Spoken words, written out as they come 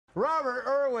Robert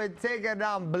Irwin taking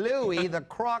on Bluey, the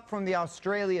croc from the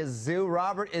Australia Zoo.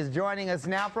 Robert is joining us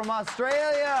now from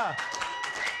Australia.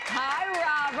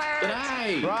 Hi, Robert.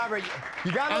 G'day. Robert,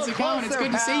 you got a How's little it going? closer, It's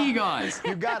good to pal. see you guys.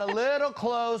 You got a little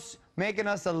close, making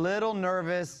us a little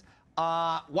nervous.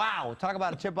 Wow, talk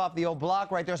about a chip off the old block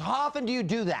right there. So how often do you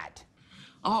do that?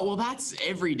 Oh, well, that's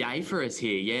every day for us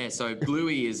here, yeah. So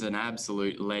Bluey is an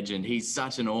absolute legend. He's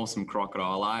such an awesome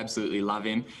crocodile. I absolutely love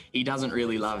him. He doesn't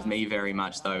really love me very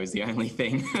much, though, is the only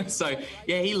thing. So,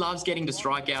 yeah, he loves getting to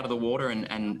strike out of the water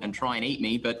and try and eat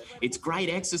me, but it's great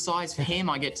exercise for him.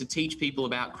 I get to teach people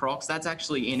about crocs. That's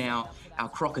actually in our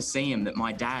Crocoseum that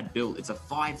my dad built. It's a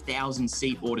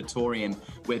 5,000-seat auditorium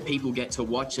where people get to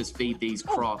watch us feed these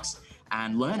crocs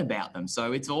and learn about them.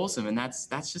 So it's awesome, and that's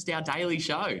just our daily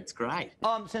show. It's great.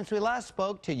 Since we last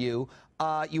spoke to you,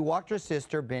 you walked your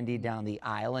sister Bindi down the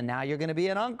aisle, and now you're going to be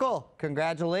an uncle.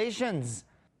 Congratulations.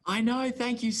 I know,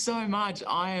 thank you so much.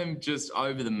 I am just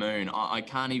over the moon. I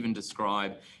can't even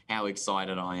describe how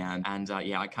excited I am. And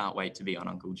yeah, I can't wait to be on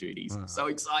Uncle Judy's. So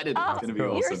excited. Oh, it's going to be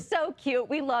awesome. You're so cute.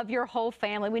 We love your whole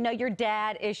family. We know your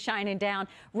dad is shining down.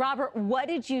 Robert, what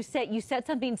did you say? You said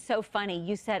something so funny.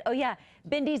 You said, oh yeah,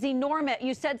 Bindi's enormous.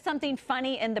 You said something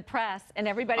funny in the press and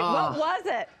everybody, what was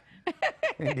it?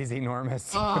 Bindi's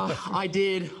enormous. I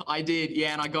did,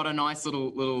 yeah, and I got a nice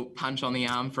little punch on the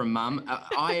arm from Mum.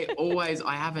 I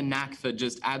have a knack for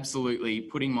just absolutely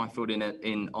putting my foot in it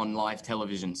on live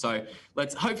television. So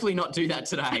let's hopefully not do that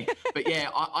today. But yeah,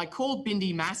 I called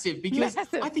Bindi massive because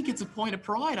I think it's a point of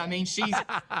pride. I mean,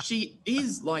 she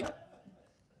is like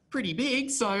pretty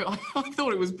big, so I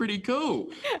thought it was pretty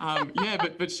cool. Yeah,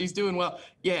 but she's doing well.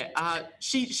 Yeah,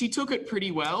 she took it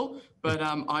pretty well, but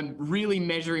I'm really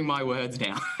measuring my words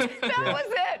now. That was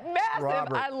it, massive.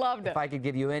 Robert, I loved it. If I could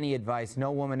give you any advice,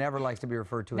 no woman ever likes to be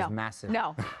referred to as massive.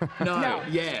 No. No,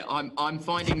 yeah, I'm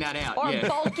finding that out. Or yeah.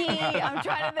 bulky. I'm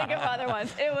trying to think of other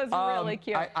ones. It was really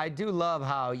cute. I do love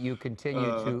how you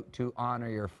continue to honor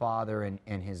your father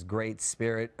and his great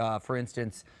spirit. For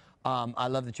instance, I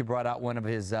love that you brought out one of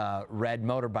his red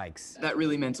motorbikes. That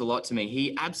really meant a lot to me.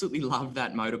 He absolutely loved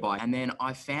that motorbike. And then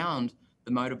I found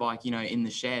the motorbike, in the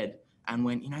shed and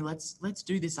went, let's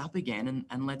do this up again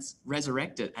and let's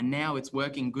resurrect it. And now it's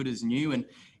working good as new. And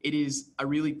it is a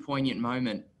really poignant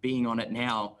moment being on it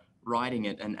now, riding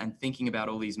it and thinking about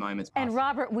all these moments. And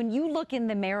Robert, when you look in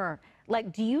the mirror,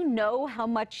 do you know how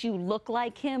much you look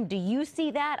like him? Do you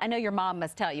see that? I know your mom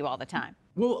must tell you all the time.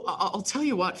 Well, I'll tell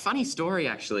you what, funny story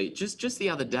actually, just the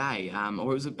other day,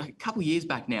 or it was a couple years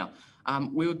back now,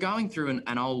 we were going through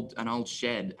an old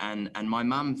shed and my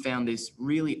mum found this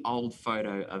really old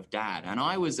photo of Dad. And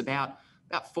I was about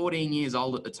 14 years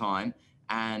old at the time,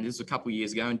 and this was a couple of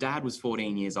years ago, and Dad was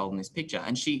 14 years old in this picture.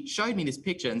 And she showed me this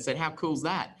picture and said, how cool's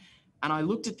that? And I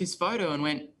looked at this photo and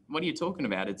went, what are you talking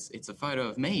about? It's a photo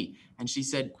of me. And she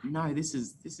said, no, this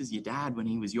is your dad when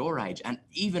he was your age. And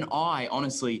even I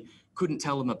honestly couldn't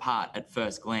tell them apart at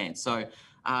first glance. So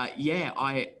yeah,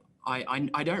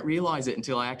 I don't realize it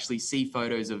until I actually see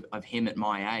photos of him at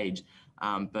my age.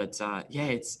 But yeah,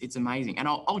 it's amazing. And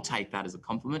I'll take that as a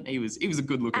compliment. He was a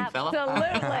good looking fella.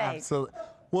 Absolutely. Absolutely.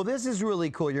 Well, this is really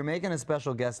cool. You're making a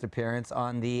special guest appearance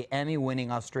on the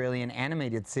Emmy-winning Australian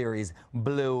animated series,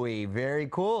 Bluey. Very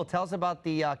cool. Tell us about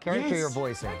the character you're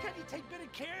voicing. How can you take better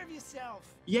care of yourself?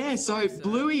 Yeah, so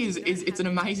Bluey it's an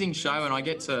amazing show, and I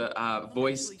get to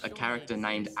voice a character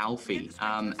named Alfie.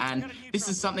 And this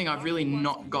is something I've really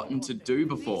not gotten to do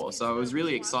before, so I was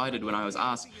really excited when I was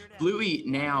asked. Bluey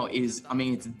now it's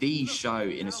the show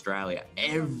in Australia.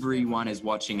 Everyone is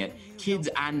watching it, kids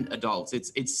and adults.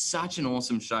 It's such an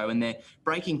awesome show, and they're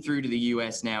breaking through to the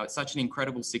US now. It's such an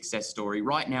incredible success story.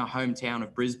 Right now, hometown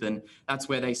of Brisbane, that's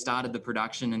where they started the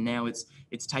production, and now it's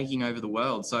taking over the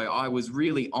world. So I was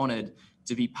really honored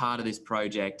to be part of this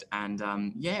project and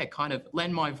yeah, kind of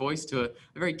lend my voice to a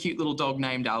very cute little dog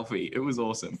named Alfie. It was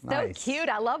awesome. So cute.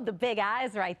 I love the big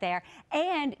eyes right there.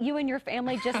 And you and your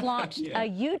family just launched a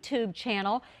YouTube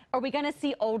channel. Are we going to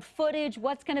see old footage?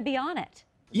 What's going to be on it?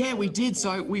 Yeah, we did.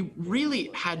 So we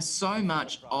really had so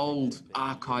much old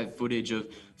archive footage of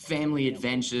family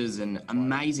adventures and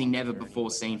amazing never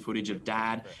before seen footage of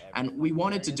Dad. And we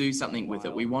wanted to do something with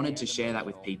it. We wanted to share that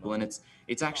with people. And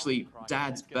it's actually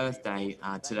Dad's birthday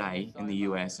today in the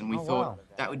US. And we thought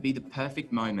that would be the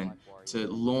perfect moment to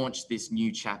launch this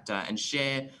new chapter and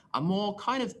share a more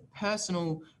kind of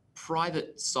personal,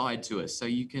 private side to us. So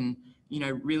you can you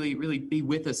know, really be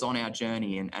with us on our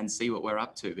journey and see what we're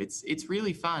up to. It's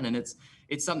really fun, and it's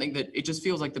something that it just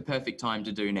feels like the perfect time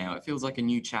to do now. It feels like a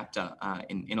new chapter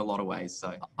in a lot of ways.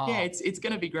 So yeah, it's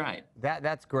going to be great.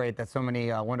 That's great. That's so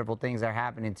many wonderful things are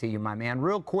happening to you, my man.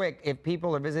 Real quick, if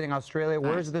people are visiting Australia,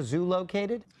 where's the zoo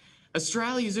located?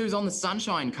 Australia Zoo is on the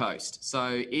Sunshine Coast,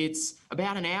 so it's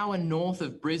about an hour north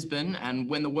of Brisbane, and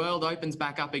when the world opens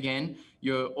back up again,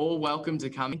 you're all welcome to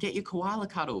come and get your koala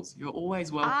cuddles. You're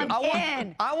always welcome.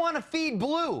 I want to feed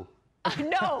Blue.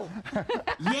 No.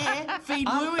 Yeah, feed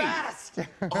Bluey. Fast.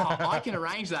 Oh, I can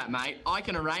arrange that, mate. I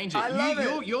can arrange it. I love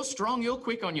it. You're strong. You're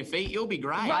quick on your feet. You'll be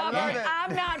great. Robert,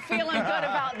 I'm not feeling good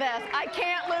about this. I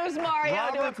can't lose Mario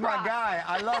Robert's to a prop. my guy.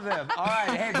 I love him. All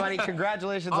right, hey, buddy,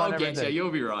 congratulations on everything. I'll get you.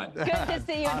 You'll be right. Good to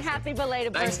see you, and happy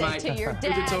belated Thanks, birthday mate. to your dad.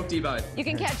 Good to talk to you both. You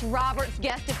can catch Robert's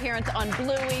guest appearance on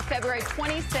Bluey February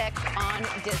 26th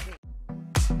on Disney.